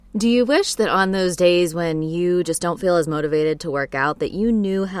Do you wish that on those days when you just don't feel as motivated to work out, that you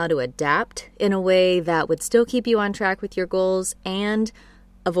knew how to adapt in a way that would still keep you on track with your goals and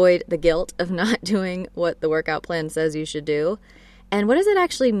avoid the guilt of not doing what the workout plan says you should do? And what does it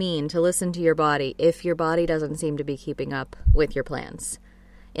actually mean to listen to your body if your body doesn't seem to be keeping up with your plans?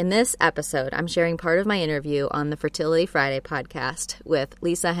 In this episode, I'm sharing part of my interview on the Fertility Friday podcast with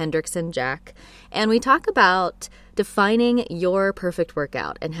Lisa Hendrickson Jack, and we talk about defining your perfect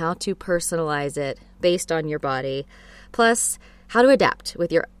workout and how to personalize it based on your body, plus how to adapt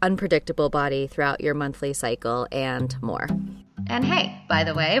with your unpredictable body throughout your monthly cycle and more. And hey, by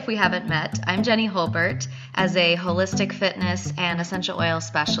the way, if we haven't met, I'm Jenny Holbert. As a holistic fitness and essential oil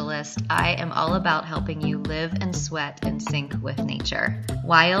specialist, I am all about helping you live and sweat in sync with nature.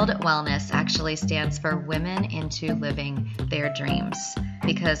 Wild Wellness actually stands for Women into Living Their Dreams,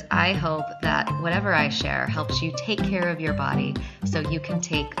 because I hope that whatever I share helps you take care of your body so you can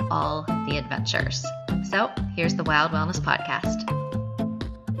take all the adventures. So here's the Wild Wellness Podcast.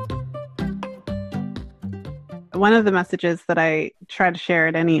 One of the messages that I try to share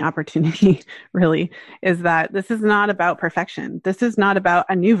at any opportunity really is that this is not about perfection. This is not about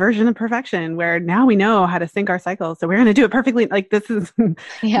a new version of perfection where now we know how to sync our cycles. So we're going to do it perfectly. Like this is, no,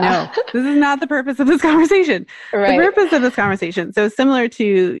 this is not the purpose of this conversation. Right. The purpose of this conversation. So similar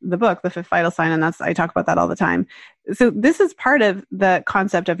to the book, The Fifth Vital Sign, and I talk about that all the time. So this is part of the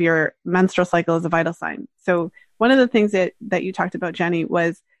concept of your menstrual cycle as a vital sign. So one of the things that you talked about, Jenny,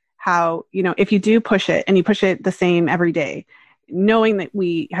 was how, if you do push it and you push it the same every day, knowing that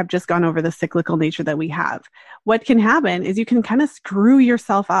we have just gone over the cyclical nature that we have, what can happen is you can kind of screw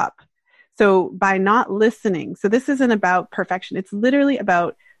yourself up. So by not listening, so this isn't about perfection. It's literally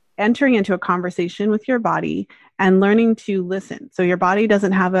about entering into a conversation with your body and learning to listen. So your body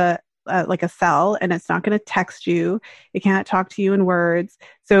doesn't have like a cell, and it's not going to text you. It can't talk to you in words.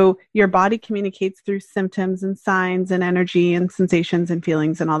 So your body communicates through symptoms and signs and energy and sensations and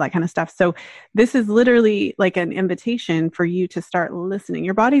feelings and all that kind of stuff. So this is literally like an invitation for you to start listening.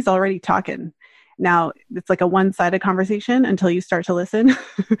 Your body's already talking. Now, it's like a one-sided conversation until you start to listen.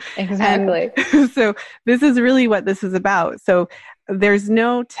 Exactly. So this is really what this is about. So there's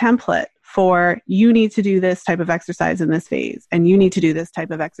no template for you need to do this type of exercise in this phase, and you need to do this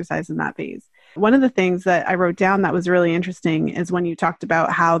type of exercise in that phase. One of the things that I wrote down that was really interesting is when you talked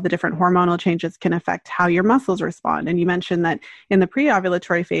about how the different hormonal changes can affect how your muscles respond. And you mentioned that in the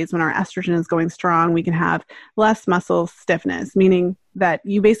pre-ovulatory phase, when our estrogen is going strong, we can have less muscle stiffness, meaning that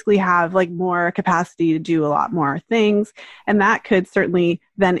you basically have like more capacity to do a lot more things. And that could certainly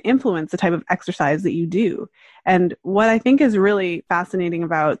then influence the type of exercise that you do. And what I think is really fascinating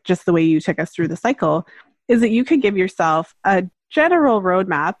about just the way you took us through the cycle is that you could give yourself a general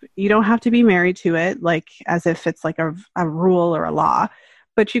roadmap. You don't have to be married to it, like as if it's like a rule or a law,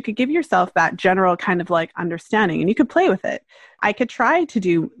 but you could give yourself that general kind of like understanding, and you could play with it. I could try to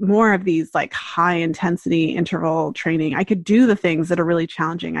do more of these like high intensity interval training. I could do the things that are really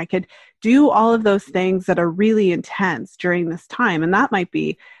challenging. I could do all of those things that are really intense during this time. And that might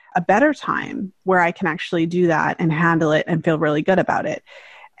be a better time where I can actually do that and handle it and feel really good about it.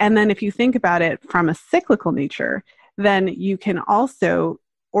 And then if you think about it from a cyclical nature, then you can also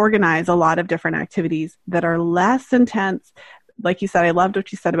organize a lot of different activities that are less intense. Like you said, I loved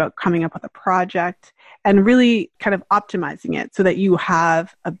what you said about coming up with a project and really kind of optimizing it so that you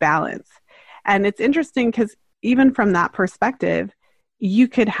have a balance. And it's interesting because even from that perspective, you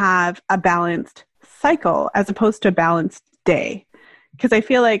could have a balanced cycle as opposed to a balanced day. Because I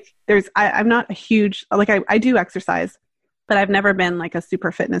feel like I'm not a huge, like I do exercise, but I've never been like a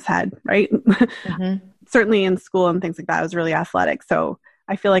super fitness head, right? Mm-hmm. Certainly in school and things like that, I was really athletic. So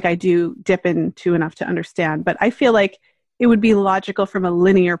I feel like I do dip into enough to understand, but I feel like it would be logical from a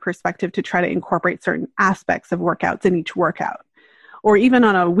linear perspective to try to incorporate certain aspects of workouts in each workout, or even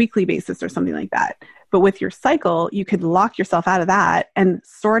on a weekly basis or something like that. But with your cycle, you could lock yourself out of that and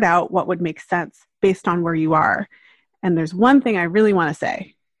sort out what would make sense based on where you are. And there's one thing I really want to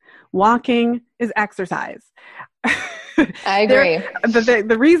say. Walking is exercise. I agree.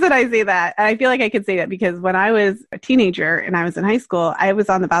 The reason I say that, and I feel like I could say that because when I was a teenager and I was in high school, I was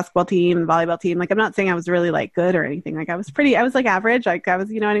on the basketball team and volleyball team. Like, I'm not saying I was really like good or anything. Like I was like average. Like I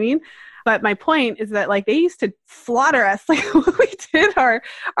was, you know what I mean? But my point is that like they used to slaughter us. Like when we did our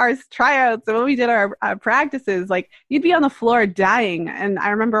tryouts and when we did our practices, like you'd be on the floor dying. And I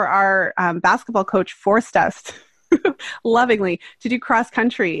remember our basketball coach forced us lovingly to do cross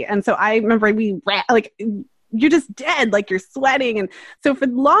country. And so I remember we ran, like you're just dead, like you're sweating. And so for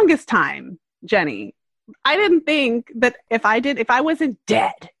the longest time, Jenny, I didn't think that if I wasn't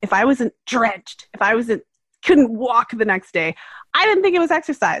dead, if I wasn't drenched, if I wasn't couldn't walk the next day. I didn't think it was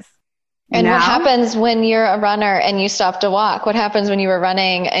exercise. And what happens when you're a runner and you stop to walk? What happens when you were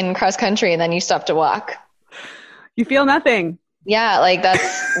running in cross country and then you stop to walk? You feel nothing. Yeah, like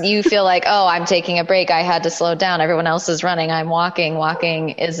you feel like, oh, I'm taking a break. I had to slow down. Everyone else is running. I'm walking. Walking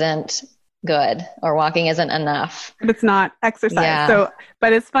isn't good, or walking isn't enough. It's not exercise. Yeah. So,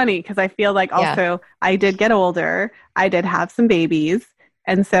 but it's funny because I feel like also I did get older. I did have some babies.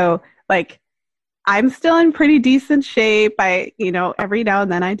 And so like I'm still in pretty decent shape. Every now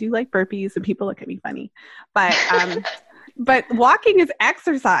and then I do like burpees and people look at me funny, but, but walking is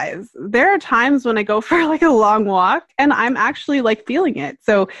exercise. There are times when I go for like a long walk and I'm actually like feeling it.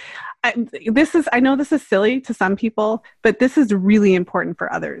 So I know this is silly to some people, but this is really important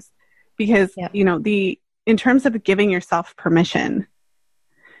for others because, in terms of giving yourself permission,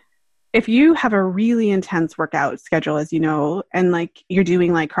 if you have a really intense workout schedule, as you know, and like you're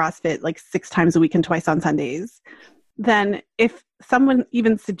doing like CrossFit like 6 times a week and twice on Sundays, then if someone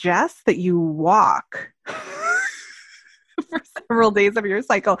even suggests that you walk for several days of your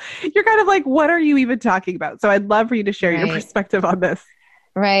cycle, you're kind of like, what are you even talking about? So I'd love for you to share your perspective on this.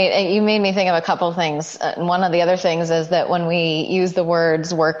 Right. You made me think of a couple of things. One of the other things is that when we use the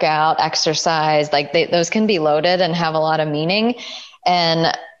words workout, exercise, like those can be loaded and have a lot of meaning.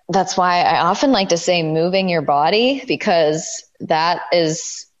 And that's why I often like to say moving your body, because that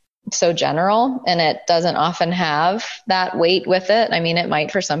is so general and it doesn't often have that weight with it. I mean, it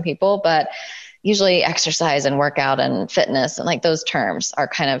might for some people, but usually exercise and workout and fitness and like those terms are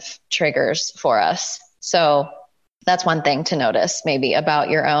kind of triggers for us. So that's one thing to notice maybe about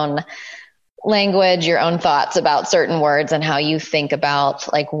your own language, your own thoughts about certain words and how you think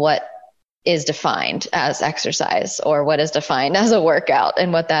about like what is defined as exercise or what is defined as a workout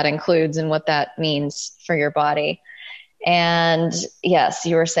and what that includes and what that means for your body. And yes,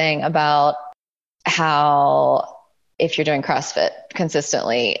 you were saying about how if you're doing CrossFit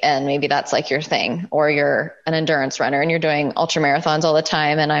consistently and maybe that's like your thing, or you're an endurance runner and you're doing ultra marathons all the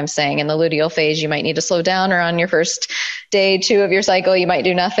time. And I'm saying in the luteal phase, you might need to slow down, or on your first day 2 of your cycle, you might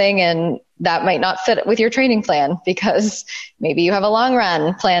do nothing. And that might not fit with your training plan because maybe you have a long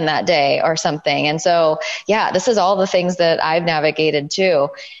run planned that day or something. And so, this is all the things that I've navigated too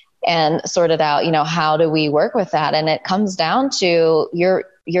and sorted out, how do we work with that? And it comes down to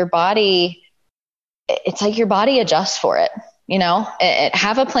your body. It's like your body adjusts for it,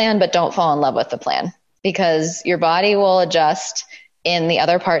 have a plan, but don't fall in love with the plan, because your body will adjust in the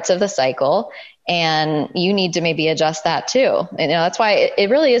other parts of the cycle and you need to maybe adjust that too. That's why it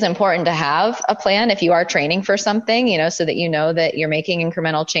really is important to have a plan if you are training for something, so that that you're making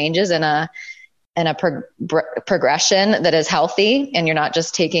incremental changes in a progression that is healthy, and you're not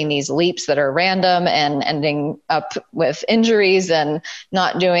just taking these leaps that are random and ending up with injuries and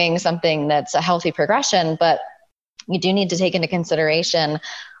not doing something that's a healthy progression. But you do need to take into consideration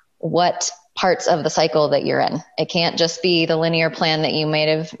what parts of the cycle that you're in. It can't just be the linear plan that you might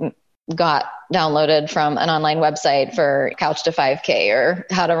have got downloaded from an online website for Couch to 5K or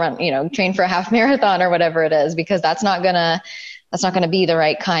how to run, train for a half marathon or whatever it is, because that's not going to be the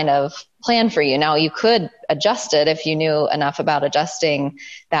right kind of plan for you. Now, you could adjust it if you knew enough about adjusting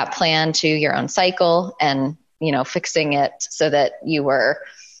that plan to your own cycle and, fixing it so that you were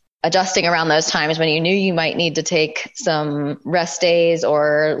adjusting around those times when you knew you might need to take some rest days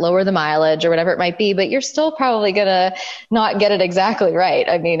or lower the mileage or whatever it might be, but you're still probably going to not get it exactly right.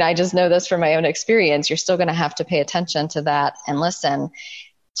 I mean, I just know this from my own experience. You're still going to have to pay attention to that and listen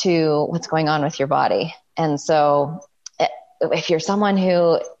to what's going on with your body. And so if you're someone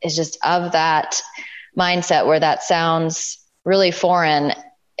who is just of that mindset where that sounds really foreign,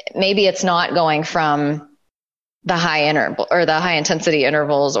 maybe it's not going from the high interval or the high intensity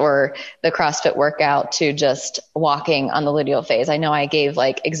intervals or the CrossFit workout to just walking on the luteal phase. I know I gave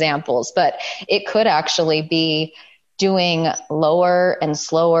like examples, but it could actually be doing lower and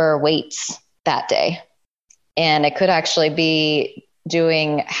slower weights that day. And it could actually be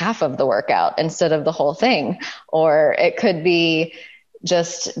doing half of the workout instead of the whole thing. Or it could be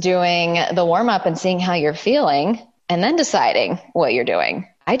just doing the warm up and seeing how you're feeling and then deciding what you're doing.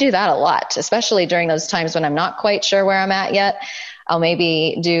 I do that a lot, especially during those times when I'm not quite sure where I'm at yet. I'll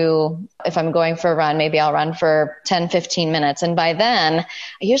maybe if I'm going for a run, maybe I'll run for 10, 15 minutes. And by then I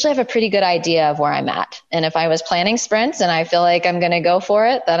usually have a pretty good idea of where I'm at. And if I was planning sprints and I feel like I'm going to go for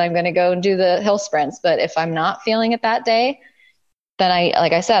it, then I'm going to go and do the hill sprints. But if I'm not feeling it that day, then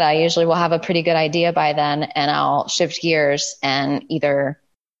like I said, I usually will have a pretty good idea by then, and I'll shift gears and either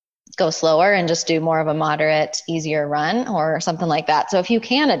go slower and just do more of a moderate, easier run or something like that. So if you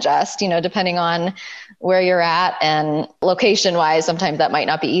can adjust, depending on where you're at and location wise, sometimes that might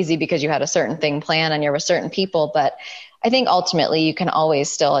not be easy because you had a certain thing planned and you're with certain people. But I think ultimately you can always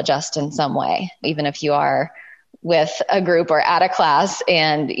still adjust in some way, even if you are with a group or at a class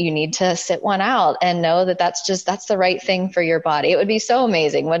and you need to sit one out and know that that's the right thing for your body. It would be so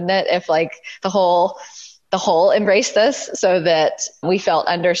amazing, wouldn't it? If like the whole embraced this so that we felt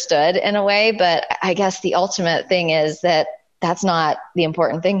understood in a way. But I guess the ultimate thing is that that's not the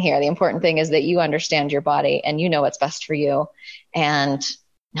important thing here. The important thing is that you understand your body and you know what's best for you. And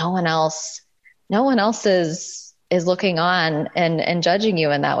no one else is looking on and judging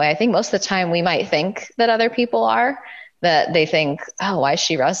you in that way. I think most of the time we might think that other people are, that they think, oh, why is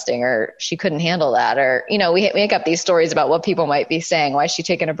she resting? Or she couldn't handle that. Or, we make up these stories about what people might be saying. Why is she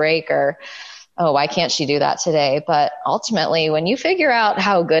taking a break? Or, oh, why can't she do that today? But ultimately, when you figure out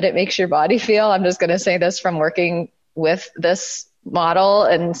how good it makes your body feel, I'm just going to say this from working with this model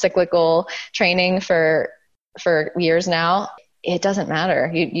and cyclical training for years now, it doesn't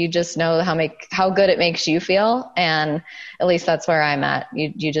matter. You just know how good it makes you feel. And at least that's where I'm at.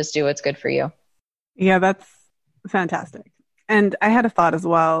 You just do what's good for you. Yeah, that's fantastic. And I had a thought as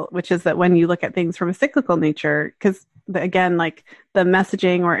well, which is that when you look at things from a cyclical nature, because again, like the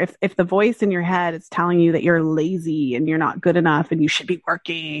messaging, or if the voice in your head is telling you that you're lazy and you're not good enough and you should be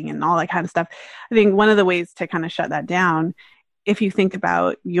working and all that kind of stuff, I think one of the ways to kind of shut that down, if you think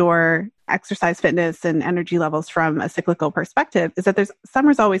about your exercise fitness and energy levels from a cyclical perspective, is that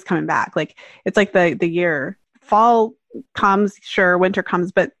summer's always coming back. Like it's like the year, fall comes, sure, winter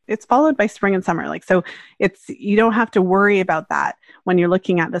comes, but it's followed by spring and summer. Like, so you don't have to worry about that when you're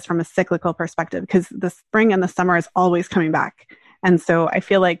looking at this from a cyclical perspective, because the spring and the summer is always coming back. And so I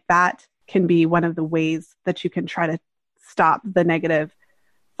feel like that can be one of the ways that you can try to stop the negative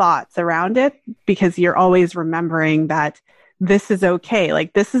thoughts around it, because you're always remembering that this is okay.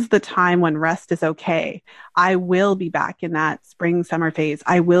 Like this is the time when rest is okay. I will be back in that spring, summer phase.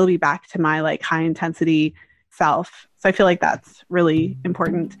 I will be back to my like high intensity self. So I feel like that's really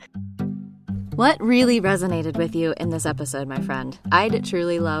important. What really resonated with you in this episode, my friend? I'd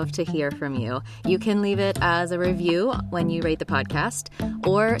truly love to hear from you. You can leave it as a review when you rate the podcast,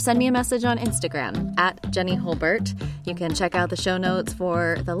 or send me a message on Instagram at Jenny Holbert. You can check out the show notes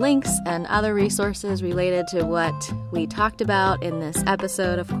for the links and other resources related to what we talked about in this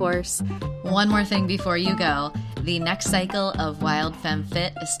episode, of course. One more thing before you go. The next cycle of Wild Femme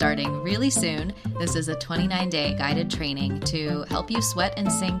Fit is starting really soon. This is a 29-day guided training to help you sweat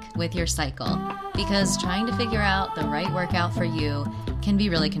and sync with your cycle, because trying to figure out the right workout for you can be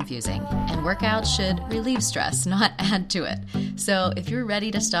really confusing, and workouts should relieve stress, not add to it. So if you're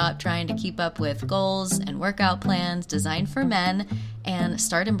ready to stop trying to keep up with goals and workout plans designed for men and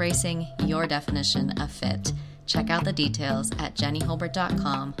start embracing your definition of fit, check out the details at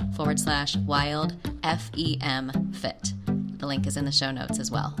jennyholbert.com/wild-FEM-fit. The link is in the show notes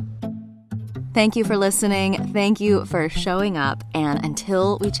as well. Thank you for listening. Thank you for showing up. And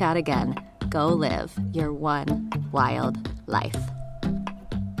until we chat again, go live your one wild life.